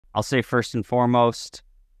I'll say first and foremost,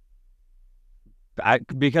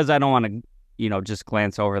 because I don't want to, just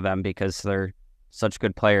glance over them because they're such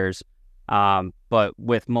good players. But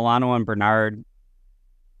with Milano and Bernard,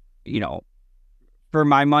 you know, for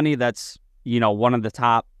my money, that's, one of the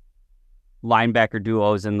top linebacker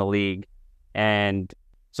duos in the league. And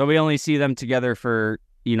so we only see them together for,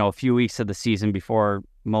 a few weeks of the season before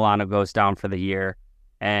Milano goes down for the year.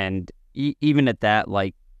 And even at that,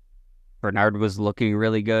 like, Bernard was looking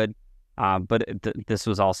really good. But this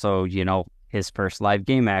was also, his first live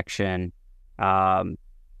game action.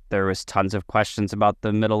 There was tons of questions about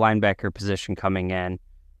the middle linebacker position coming in.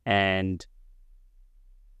 And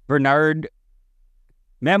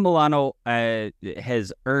Matt Milano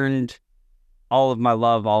has earned all of my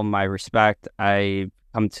love, all of my respect. I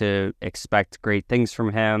come to expect great things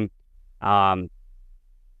from him.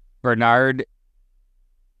 Bernard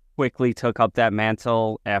quickly took up that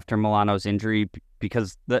mantle after Milano's injury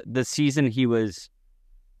because the season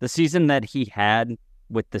that he had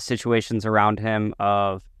with the situations around him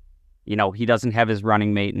of, he doesn't have his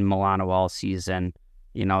running mate in Milano all season.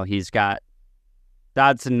 He's got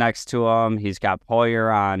Dodson next to him. He's got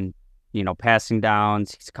Poyer on, passing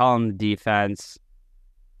downs. He's calling the defense.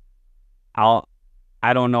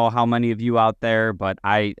 I don't know how many of you out there, but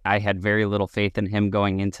I had very little faith in him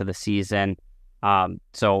going into the season.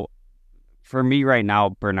 So for me right now,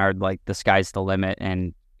 Bernard, like, the sky's the limit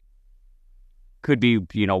and could be,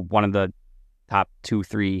 one of the top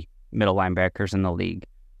 2-3 middle linebackers in the league.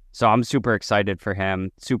 So I'm super excited for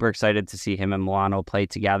him, super excited to see him and Milano play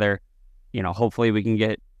together. Hopefully we can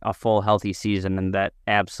get a full healthy season, and that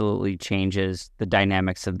absolutely changes the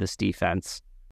dynamics of this defense.